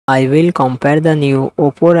I will compare the new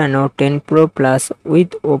Oppo Reno 10 Pro Plus with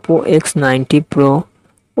Oppo X90 Pro.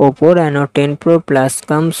 Oppo Reno 10 Pro Plus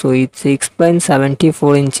comes with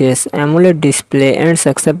 6.74 inches AMOLED display and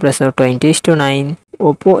success ratio 20:9.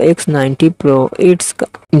 Oppo X90 Pro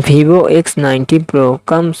Vivo X90 Pro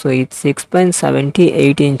comes with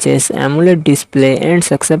 6.78 inches AMOLED display and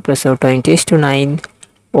success ratio 20:9.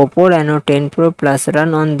 Oppo Reno 10 Pro Plus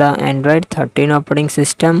run on the Android 13 operating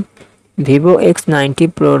system. Vivo X90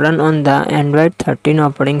 Pro run on the Android 13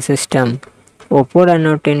 operating system. Oppo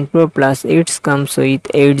Reno 10 Pro Plus comes with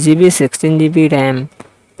 8GB 16GB RAM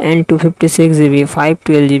and 256GB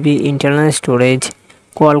 512GB internal storage.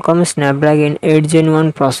 Qualcomm Snapdragon 8 Gen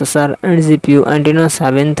 1 processor and GPU Adreno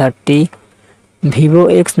 730. Vivo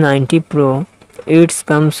X90 Pro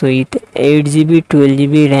comes with 8GB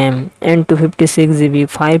 12GB RAM and 256GB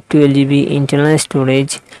 512GB internal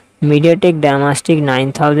storage. MediaTek Dimensity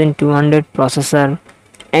 9200 processor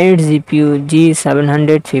and GPU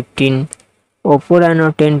G715. Oppo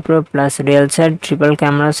Reno 10 Pro Plus real side triple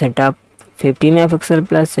camera setup, 50 MP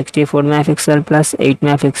plus 64 MP plus 8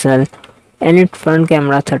 MP and its front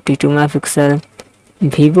camera 32 MP.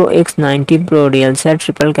 Vivo X90 Pro real side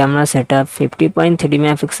triple camera setup, 50.3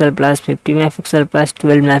 MP plus 50 MP plus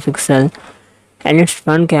 12 MP and its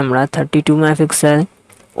front camera 32 MP.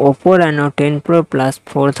 Oppo Reno 10 Pro Plus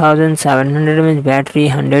 4700 mAh battery,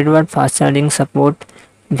 100 watt fast charging support.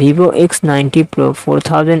 Vivo X90 Pro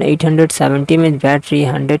 4870 mAh battery,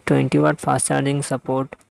 120 watt fast charging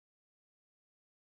support.